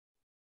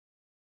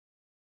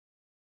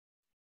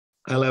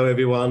Hello,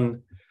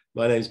 everyone.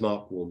 My name is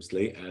Mark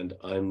Walmsley, and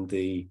I'm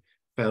the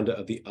founder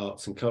of the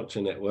Arts and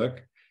Culture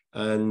Network.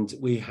 And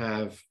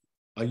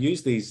I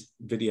use these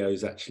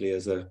videos actually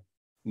as a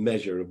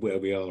measure of where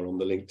we are on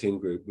the LinkedIn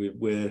group.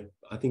 We're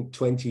I think,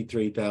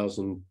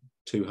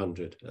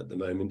 23,200 at the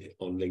moment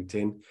on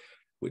LinkedIn,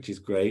 which is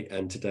great.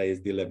 And today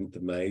is the 11th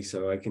of May,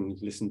 so I can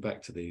listen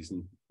back to these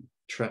and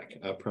track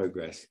our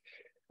progress.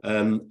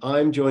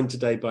 I'm joined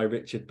today by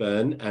Richard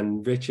Byrne,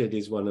 and Richard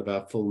is one of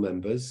our full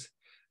members.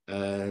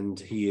 And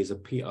he is a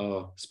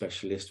PR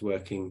specialist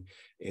working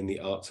in the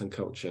arts and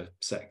culture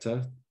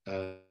sector,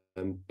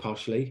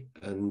 partially.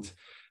 And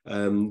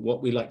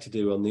what we like to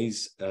do on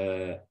these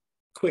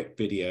quick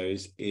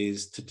videos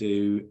is to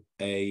do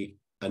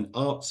an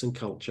arts and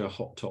culture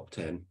hot top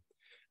 10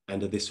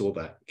 and a this or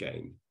that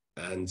game.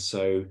 And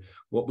so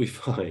what we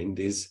find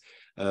is,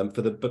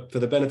 for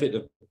the benefit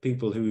of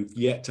people who've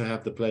yet to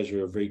have the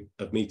pleasure of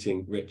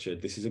meeting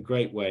Richard, this is a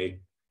great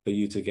way for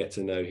you to get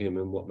to know him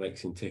and what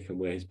makes him tick and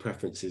where his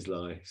preferences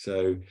lie.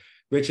 So,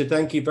 Richard,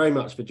 thank you very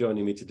much for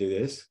joining me to do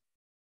this.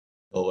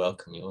 You're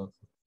welcome. You're welcome.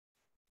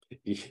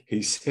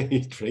 He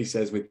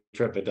says with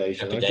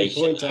trepidation. I should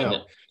point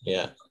out,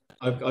 yeah,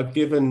 I've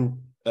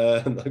given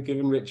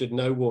Richard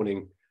no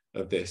warning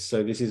of this,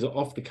 so this is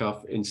off the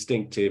cuff,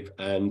 instinctive,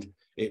 and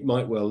it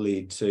might well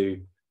lead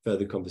to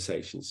further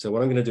conversations. So,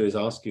 what I'm going to do is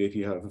ask you if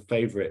you have a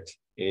favourite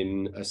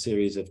in a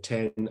series of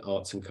 10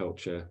 arts and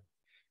culture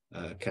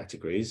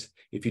categories.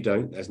 If you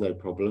don't, there's no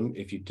problem.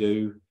 If you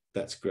do,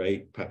 that's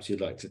great. Perhaps you'd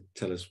like to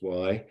tell us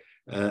why,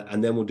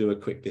 and then we'll do a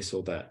quick this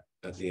or that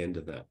at the end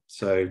of that.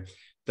 So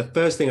the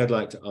first thing I'd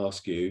like to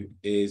ask you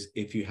is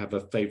if you have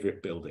a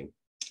favorite building.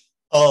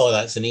 Oh,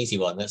 that's an easy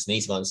one.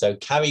 So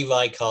Carrie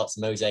Reichardt's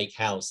Mosaic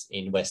House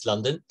in West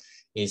London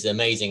is an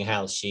amazing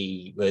house.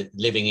 She was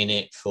living in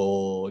it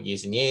for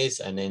years and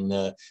years, and then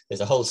there's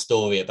a whole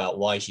story about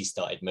why she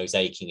started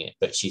mosaicing it,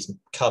 but she's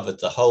covered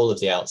the whole of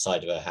the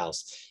outside of her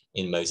house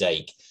in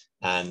mosaic.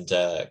 And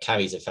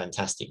Carrie's a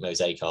fantastic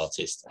mosaic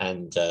artist,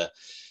 and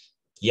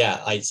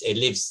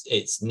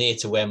it's near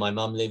to where my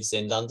mum lives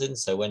in London,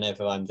 so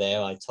whenever I'm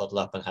there I toddle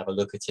up and have a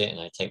look at it,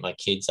 and I take my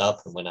kids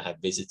up, and when I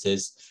have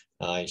visitors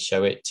I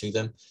show it to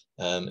them.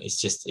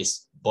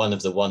 It's one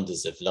of the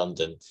wonders of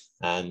London,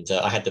 and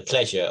I had the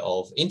pleasure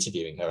of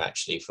interviewing her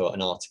actually for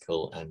an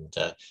article and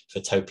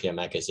for Topia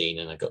magazine,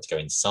 and I got to go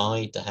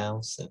inside the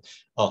house, and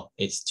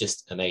it's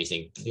just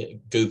amazing.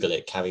 Google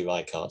it, Carrie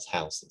Reichardt's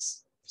house.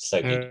 It's so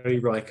Carrie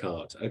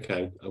Reichardt.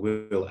 Okay, I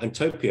will. And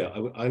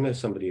Topia, I know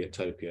somebody at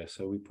Topia,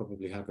 so we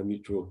probably have a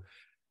mutual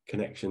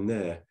connection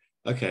there.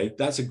 Okay,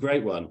 that's a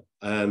great one.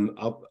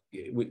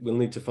 We'll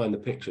need to find the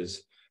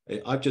pictures.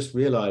 I've just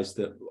realised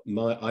that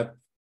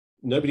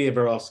nobody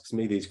ever asks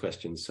me these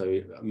questions,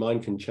 so mine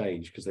can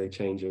change because they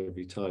change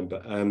every time.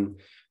 But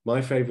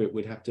my favourite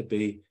would have to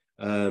be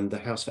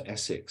the House for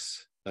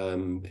Essex.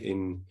 What's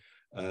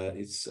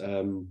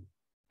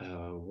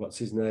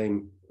his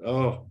name?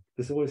 Oh,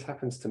 this always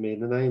happens to me.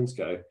 The names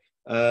go.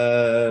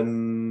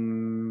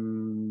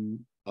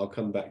 I'll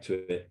come back to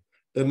it.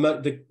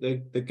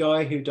 The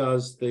guy who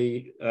does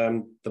the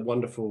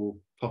wonderful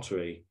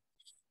pottery.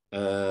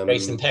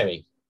 Grayson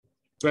Perry.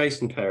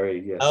 Grayson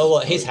Perry, yes. Oh,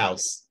 what, his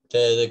house?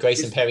 The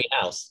Grayson Perry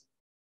house?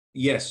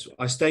 Yes,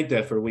 I stayed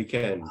there for a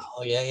weekend.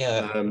 Oh,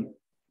 yeah.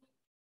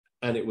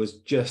 And it was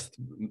just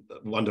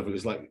wonderful.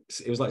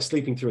 It was like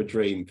sleeping through a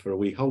dream for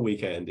a whole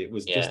weekend. It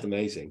was just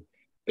amazing.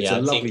 It's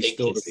a lovely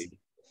story.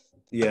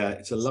 Yeah,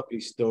 it's a lovely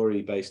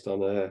story based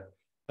on the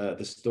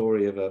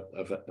story of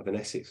an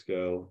Essex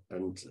girl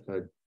and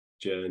her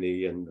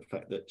journey, and the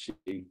fact that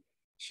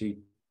she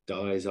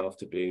dies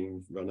after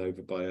being run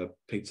over by a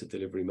pizza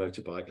delivery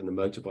motorbike, and the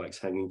motorbike's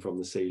hanging from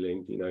the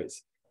ceiling. You know,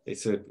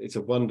 it's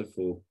a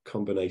wonderful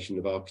combination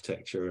of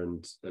architecture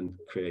and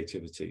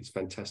creativity. It's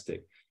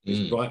fantastic.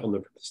 It's right on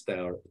the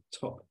Stour at the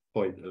top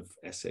point of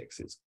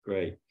Essex. It's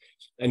great.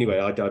 Anyway,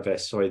 I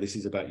divest. Sorry, this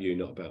is about you,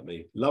 not about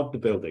me. Love the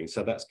building.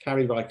 So that's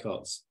Carrie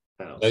Reichardt's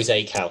house.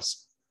 Mosaic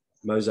House.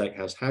 Mosaic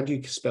House. How do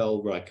you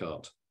spell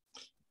Reichardt?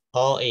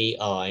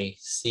 Reichhardt.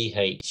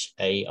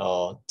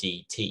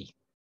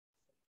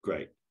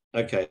 Great.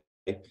 Okay.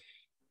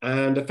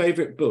 And a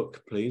favourite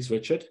book, please,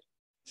 Richard?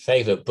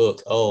 Favourite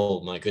book?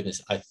 Oh, my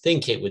goodness. I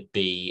think it would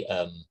be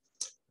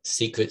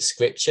Secret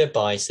Scripture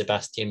by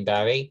Sebastian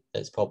Barry.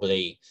 That's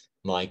probably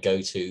my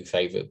go-to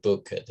favourite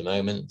book at the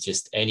moment.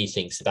 Just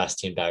anything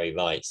Sebastian Barry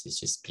writes is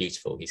just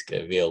beautiful. He's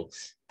got a real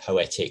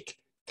poetic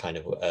kind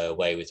of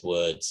way with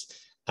words.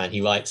 And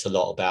he writes a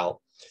lot about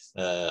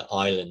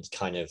Ireland,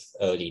 kind of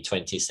early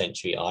 20th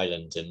century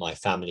Ireland, and my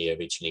family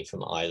originally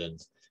from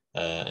Ireland.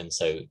 And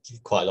so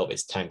quite a lot of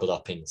it's tangled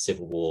up in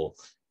Civil War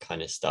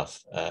kind of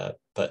stuff.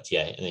 But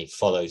yeah, and he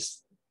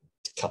follows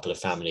a couple of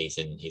families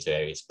in his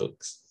various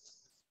books.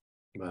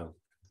 Wow,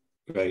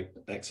 great,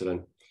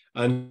 excellent.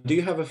 And do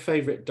you have a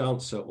favourite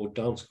dancer or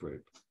dance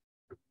group?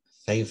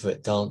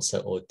 Favourite dancer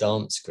or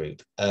dance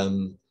group?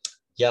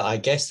 Yeah, I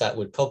guess that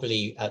would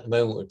probably, at the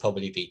moment, would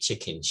probably be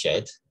Chicken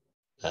Shed.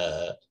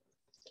 Yeah,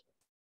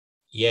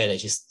 they're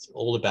just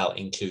all about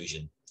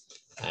inclusion.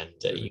 and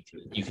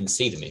you can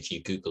see them if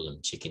you Google them,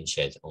 Chicken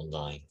Shed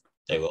online.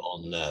 They were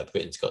on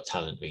Britain's Got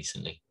Talent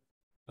recently.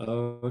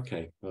 Oh,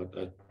 okay. I'll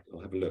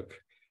have a look.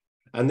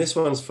 And this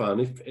one's fun.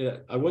 If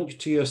I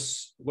want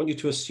you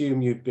to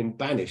assume you've been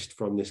banished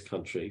from this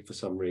country for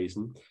some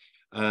reason,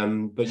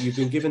 but you've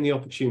been given the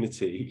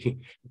opportunity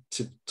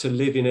to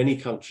live in any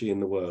country in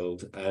the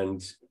world,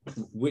 and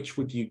which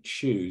would you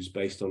choose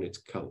based on its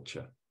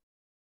culture?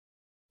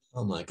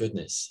 Oh my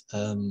goodness.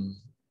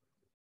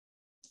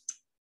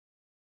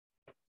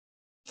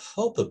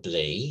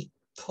 Probably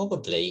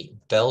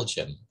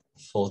Belgium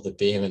for the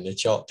beer and the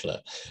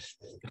chocolate.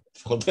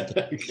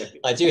 Okay.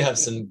 I do have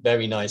some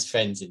very nice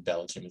friends in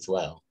Belgium as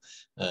well.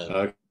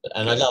 Okay.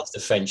 And I love the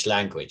French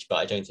language, but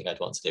I don't think I'd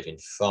want to live in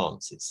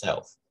France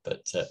itself.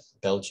 But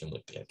Belgium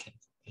would be okay.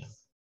 Yeah.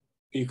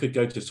 You could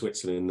go to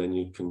Switzerland, then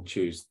you can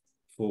choose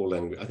 4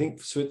 languages. I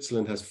think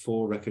Switzerland has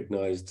 4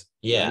 recognized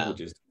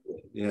languages.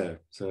 Yeah.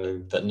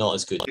 So, but not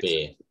as good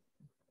beer.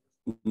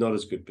 Not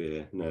as good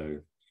beer, no.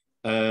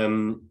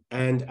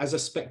 And as a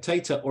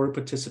spectator or a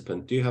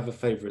participant, do you have a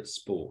favorite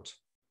sport?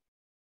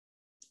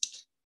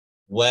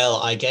 Well,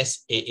 I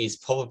guess it is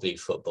probably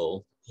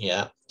football.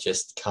 Yeah,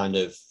 just kind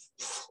of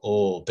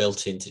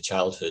built into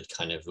childhood,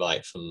 kind of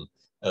right from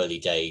early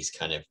days,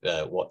 kind of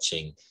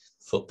watching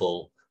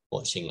football,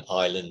 watching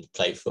Ireland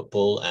play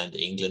football and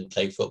England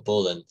play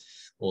football, and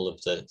all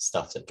of the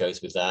stuff that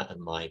goes with that,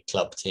 and my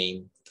club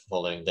team,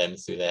 following them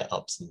through their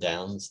ups and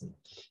downs. And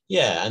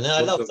yeah, and then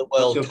I love the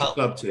World Cup.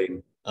 Club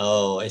team?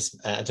 Oh, it's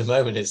at the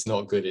moment it's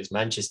not good. It's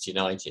Manchester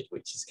United,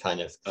 which is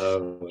kind of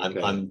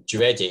I'm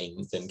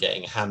dreading them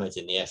getting hammered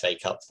in the FA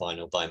Cup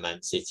final by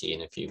Man City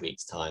in a few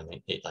weeks' time.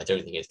 I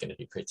don't think it's going to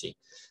be pretty.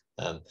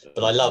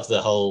 But I love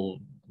the whole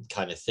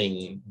kind of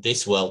thing.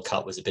 This World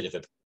Cup was a bit of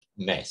a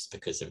mess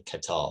because of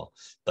Qatar,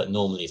 but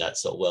normally that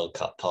sort of World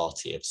Cup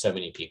party of so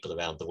many people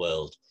around the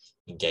world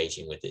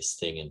engaging with this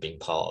thing and being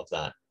part of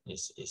that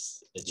is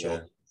a joy.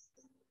 Yeah.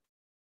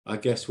 I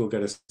guess we'll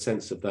get a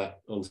sense of that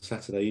on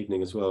Saturday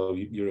evening as well.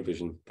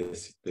 Eurovision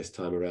this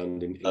time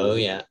around. Oh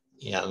yeah,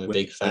 I'm a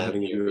big fan.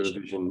 Having a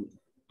Eurovision.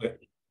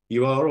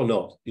 You are or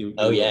not?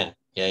 Yeah.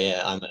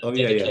 I'm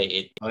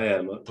dedicated. I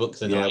am. Book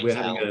the night.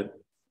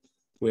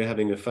 We're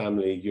having a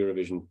family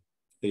Eurovision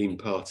theme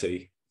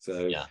party.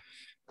 So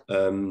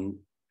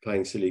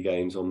playing silly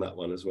games on that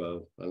one as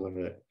well. I love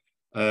it.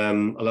 I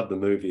love the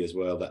movie as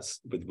well.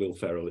 That's with Will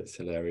Ferrell. It's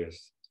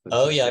hilarious.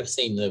 Oh yeah, I've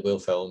seen the Will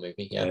Ferrell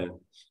movie. Yeah.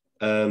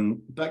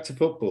 Back to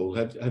football.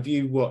 Have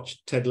you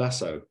watched Ted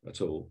Lasso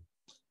at all?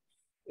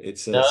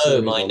 It's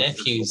no. My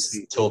nephews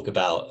talk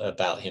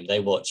about him. They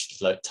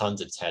watch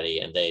tons of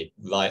telly, and they're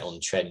right on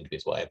trend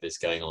with whatever's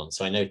going on.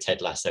 So I know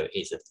Ted Lasso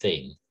is a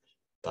thing,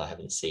 but I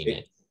haven't seen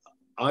it.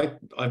 I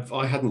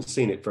hadn't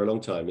seen it for a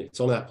long time. It's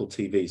on Apple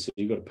TV, so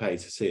you've got to pay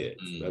to see it.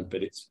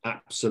 But it's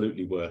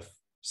absolutely worth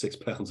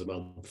 £6 a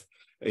month.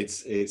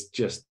 It's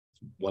just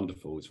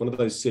wonderful. It's one of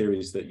those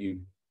series that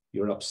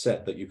you're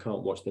upset that you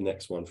can't watch the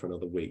next one for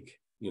another week.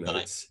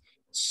 It's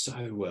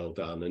so well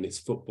done, and it's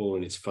football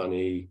and it's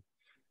funny,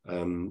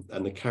 and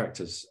the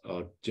characters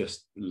are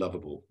just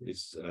lovable.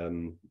 It's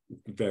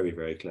very,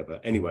 very clever.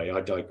 Anyway,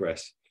 I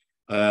digress.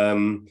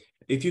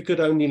 If you could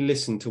only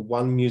listen to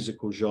one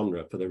musical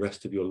genre for the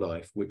rest of your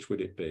life, which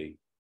would it be?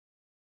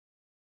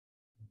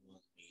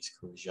 One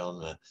musical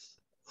genre.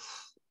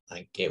 I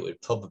think it would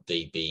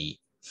probably be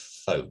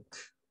folk.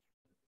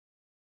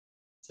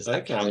 Does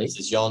that count as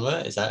a genre?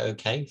 Is that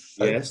okay?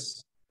 Folk?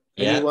 Yes.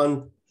 Yeah.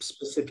 Anyone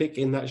specific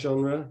in that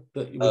genre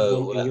that you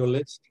would want in your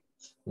list?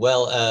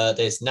 Well,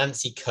 there's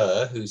Nancy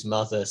Kerr, whose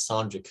mother,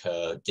 Sandra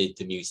Kerr, did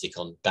the music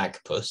on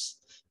Bagpuss.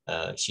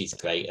 She's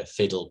great, a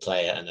fiddle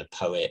player and a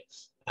poet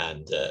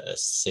and a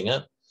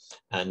singer.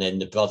 And then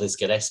the brothers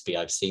Gillespie,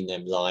 I've seen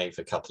them live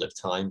a couple of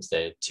times.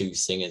 They're 2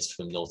 singers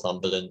from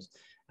Northumberland,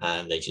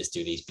 and they just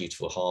do these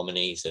beautiful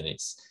harmonies, and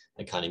it's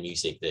the kind of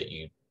music that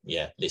you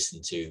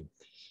listen to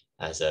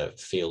as a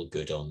feel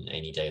good on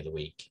any day of the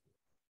week.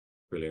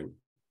 Brilliant.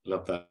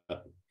 Love that.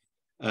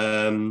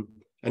 And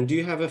do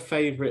you have a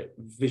favorite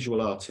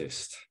visual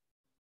artist?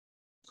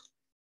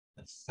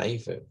 A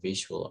favorite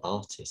visual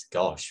artist?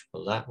 Gosh,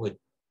 well, that would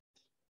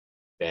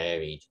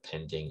vary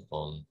depending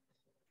on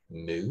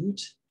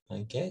mood, I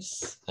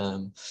guess.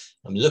 I'm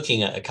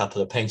looking at a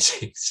couple of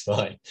paintings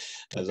by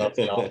a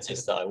lovely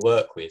artist that I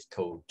work with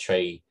called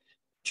Traytronic,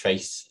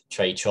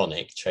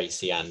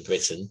 Tracy Ann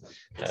Britton,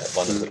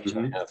 one of which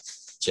I have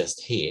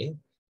just here.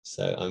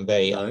 So I'm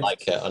very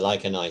nice. I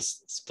like a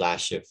nice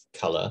splash of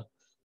color.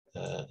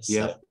 She's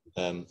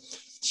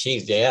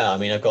I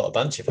mean, I've got a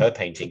bunch of her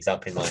paintings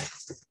up in my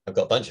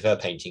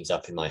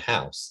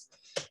house.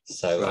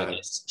 So I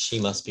guess she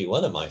must be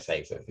one of my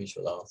favorite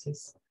visual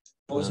artists.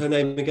 What was her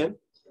name again?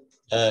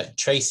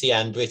 Tracy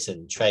Ann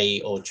Britton.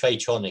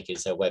 Traytronic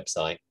is her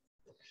website.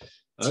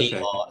 Okay.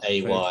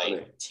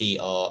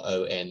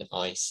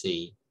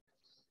 TRAYTRONIC.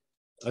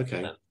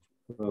 Okay.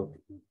 Well,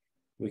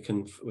 we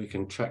can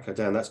track her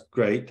down. That's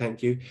great.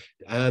 Thank you.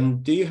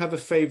 Do you have a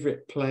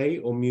favorite play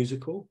or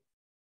musical?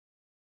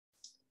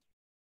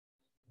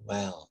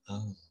 Well,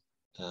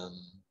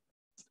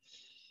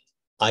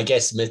 I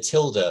guess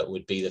Matilda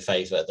would be the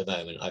favourite at the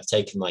moment. I've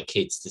taken my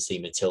kids to see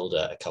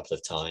Matilda a couple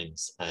of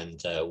times, and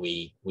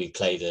we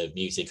play the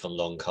music on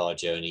long car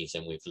journeys,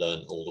 and we've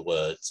learned all the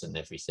words and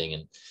everything,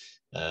 and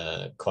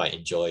quite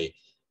enjoy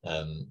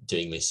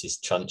doing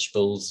Mrs.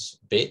 Trunchbull's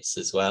bits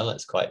as well.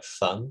 That's quite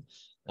fun.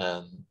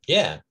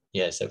 Yeah,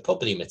 so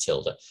probably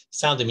Matilda.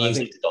 Sound of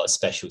Music's got a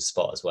special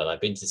spot as well.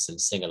 I've been to some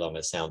sing-along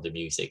of Sound of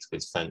Music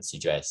with Fancy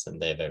Dress,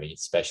 and they're very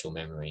special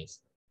memories.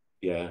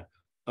 Yeah,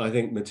 I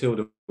think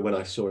Matilda, when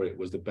I saw it,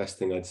 was the best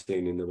thing I'd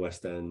seen in the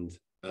West End.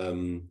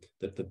 The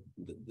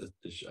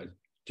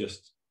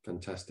just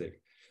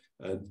fantastic.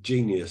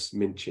 Genius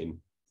Minchin.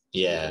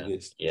 Yeah,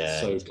 it's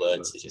so his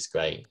words are just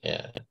great.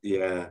 Yeah.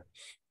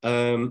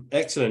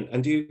 Excellent.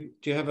 And do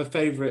you have a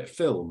favourite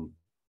film,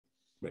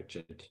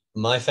 Richard?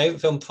 My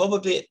favourite film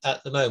probably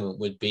at the moment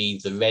would be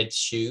The Red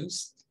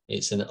Shoes.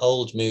 It's an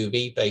old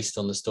movie based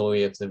on the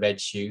story of the Red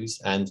Shoes,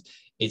 and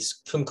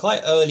it's from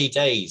quite early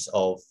days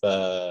of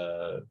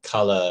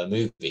colour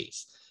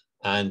movies.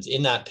 And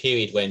in that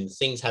period when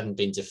things hadn't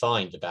been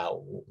defined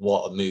about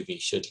what a movie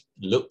should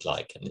look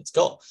like, and it's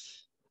got,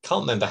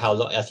 can't remember how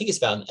long, I think it's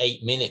about an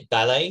 8-minute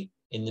ballet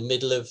in the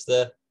middle of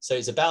so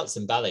it's about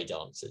some ballet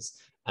dancers.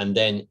 And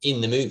then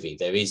in the movie,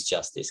 there is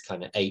just this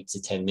kind of 8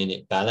 to 10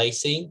 minute ballet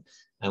scene.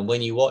 And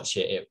when you watch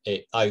it,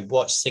 I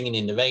watched Singing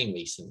in the Rain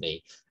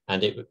recently,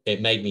 and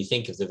it made me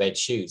think of The Red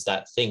Shoes,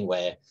 that thing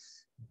where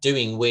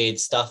doing weird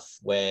stuff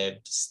where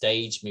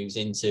stage moves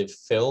into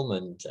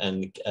film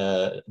and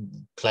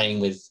playing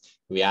with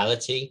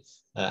reality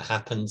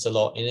happens a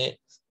lot in it.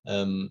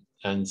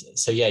 And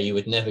so, yeah, you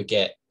would never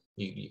get,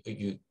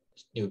 it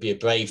would be a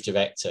brave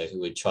director who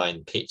would try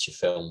and pitch a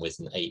film with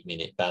an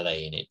 8-minute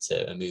ballet in it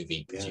to a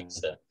movie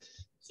producer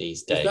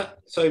these days.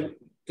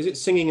 Is it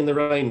Singing in the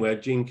Rain where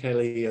Gene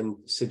Kelly and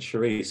Sid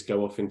Charisse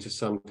go off into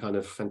some kind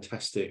of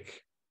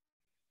fantastic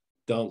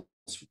dance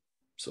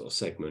sort of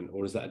segment,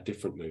 or is that a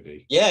different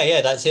movie? Yeah,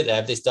 that's it. They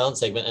have this dance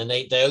segment, and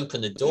they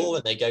open the door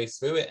and they go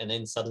through it, and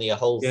then suddenly a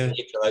whole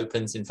theatre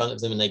opens in front of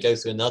them, and they go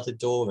through another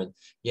door, and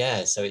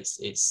so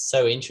it's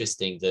so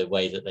interesting the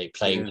way that they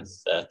play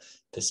with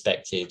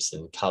perspectives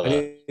and colour.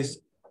 And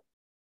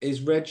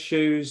is Red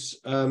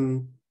Shoes?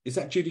 Is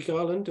that Judy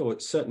Garland, or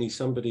it's certainly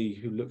somebody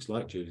who looks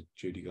like Judy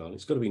Garland?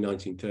 It's got to be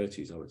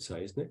 1930s, I would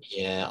say, isn't it?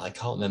 Yeah, I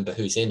can't remember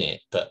who's in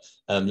it, but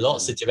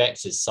lots of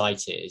directors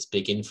cite it as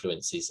big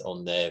influences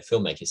on their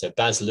filmmaking. So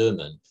Baz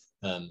Luhrmann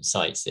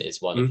cites it as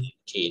one of the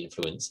key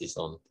influences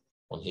on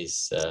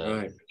his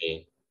career.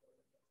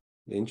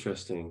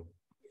 Interesting.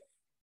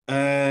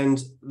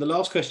 And the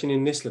last question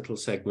in this little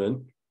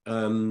segment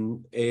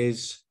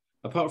is,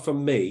 apart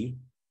from me,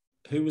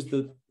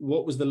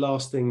 what was the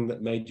last thing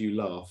that made you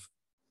laugh?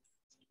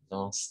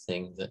 Last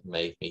thing that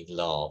made me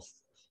laugh,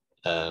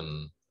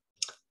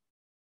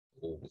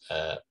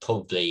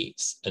 probably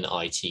an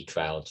IT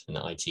crowd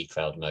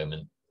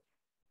moment.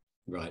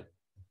 Right,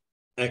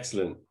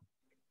 excellent.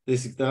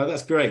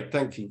 That's great.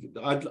 Thank you.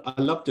 I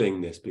love doing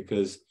this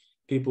because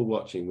people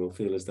watching will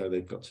feel as though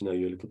they've got to know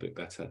you a little bit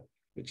better,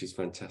 which is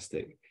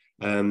fantastic.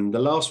 The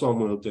last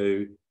one we'll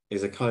do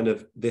is a kind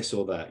of this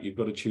or that. You've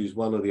got to choose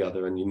one or the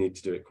other, and you need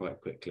to do it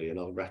quite quickly, and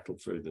I'll rattle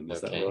through them.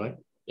 Is that all right?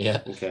 Yeah.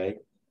 Okay.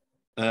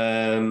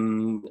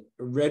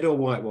 Red or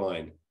white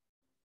wine?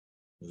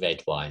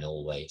 Red wine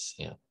always.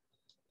 Yeah.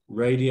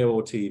 Radio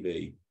or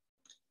TV?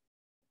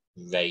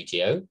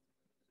 Radio.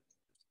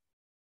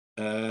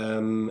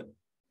 Netflix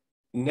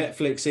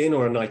in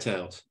or a night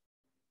out?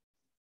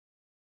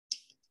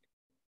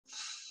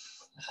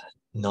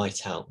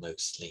 Night out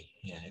mostly.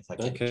 Yeah, if I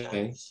get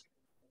the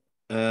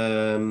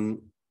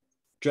chance.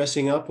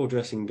 Dressing up or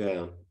dressing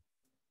down?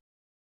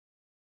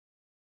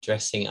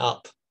 Dressing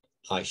up.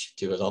 I should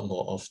do a lot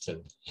more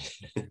often.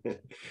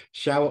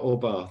 Shower or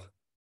bath?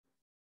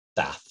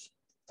 Bath.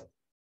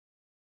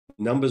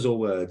 Numbers or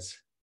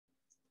words?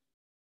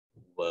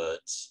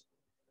 Words.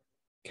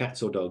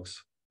 Cats or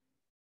dogs?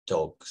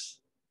 Dogs.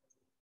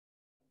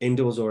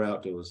 Indoors or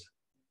outdoors?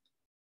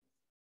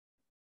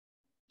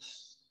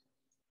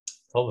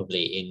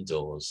 Probably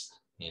indoors.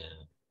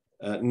 Yeah.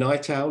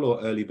 Night owl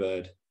or early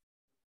bird?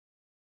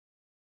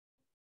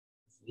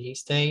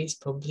 These days,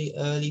 probably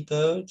early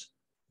bird.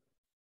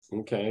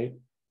 Okay.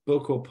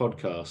 Book or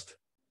podcast?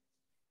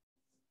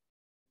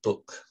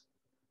 Book.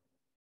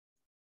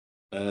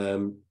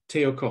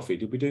 Tea or coffee?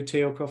 Did we do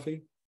tea or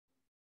coffee?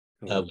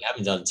 We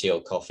haven't done tea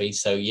or coffee,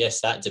 so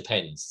yes, that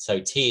depends. So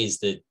tea is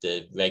the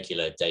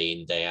regular day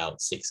in, day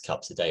out, 6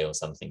 cups a day or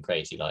something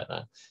crazy like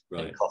that.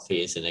 Right. And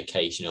coffee is an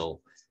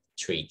occasional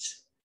treat.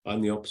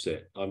 I'm the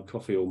opposite. I'm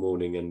coffee all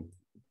morning and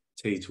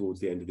tea towards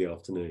the end of the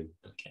afternoon.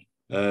 Okay.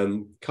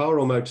 Car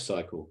or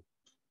motorcycle?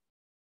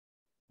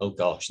 Oh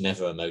gosh,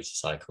 never a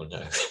motorcycle,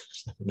 no.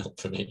 Not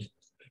for me.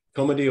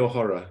 Comedy or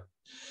horror?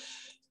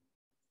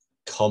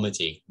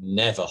 Comedy,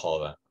 never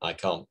horror. I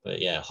can't,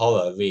 but yeah,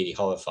 horror really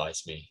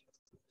horrifies me.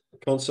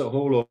 Concert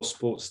hall or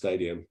sports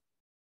stadium?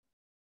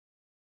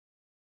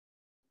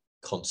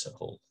 Concert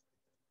hall.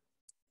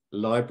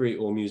 Library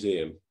or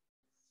museum?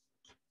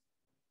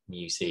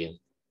 Museum.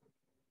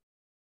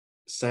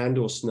 Sand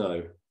or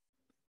snow?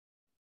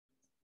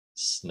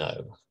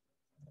 Snow.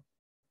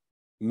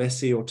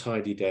 Messy or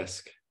tidy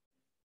desk?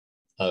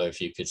 Oh, if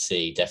you could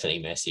see,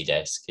 definitely messy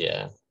desk.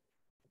 Yeah.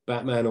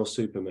 Batman or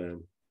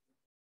Superman?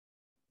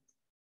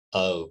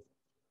 Oh,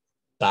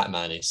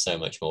 Batman is so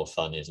much more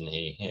fun, isn't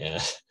he?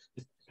 Yeah.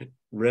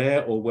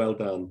 Rare or well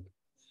done?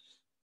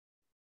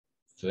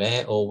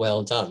 Rare or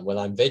well done? Well,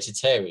 I'm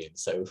vegetarian,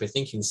 so if we're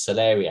thinking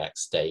celeriac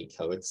steak,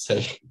 I would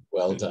say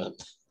well done.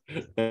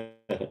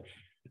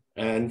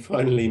 And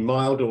finally,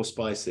 mild or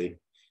spicy?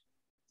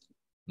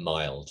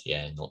 Mild,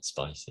 yeah, not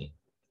spicy.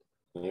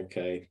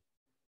 Okay,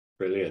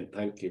 brilliant.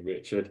 Thank you,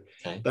 Richard.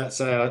 Okay. That's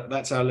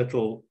our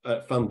little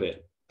fun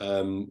bit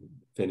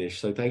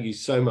finished. So thank you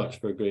so much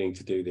for agreeing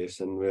to do this,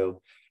 and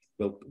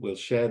we'll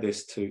share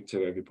this to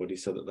everybody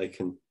so that they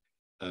can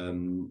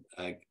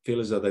feel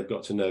as though they've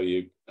got to know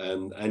you.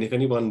 And if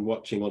anyone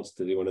watching wants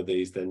to do one of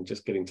these, then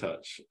just get in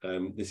touch.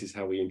 This is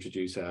how we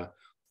introduce our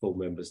full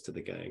members to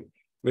the gang.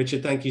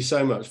 Richard, thank you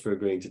so much for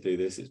agreeing to do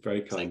this. It's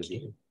very kind of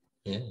you.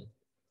 Yeah.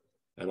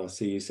 And I'll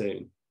see you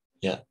soon.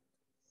 Yeah.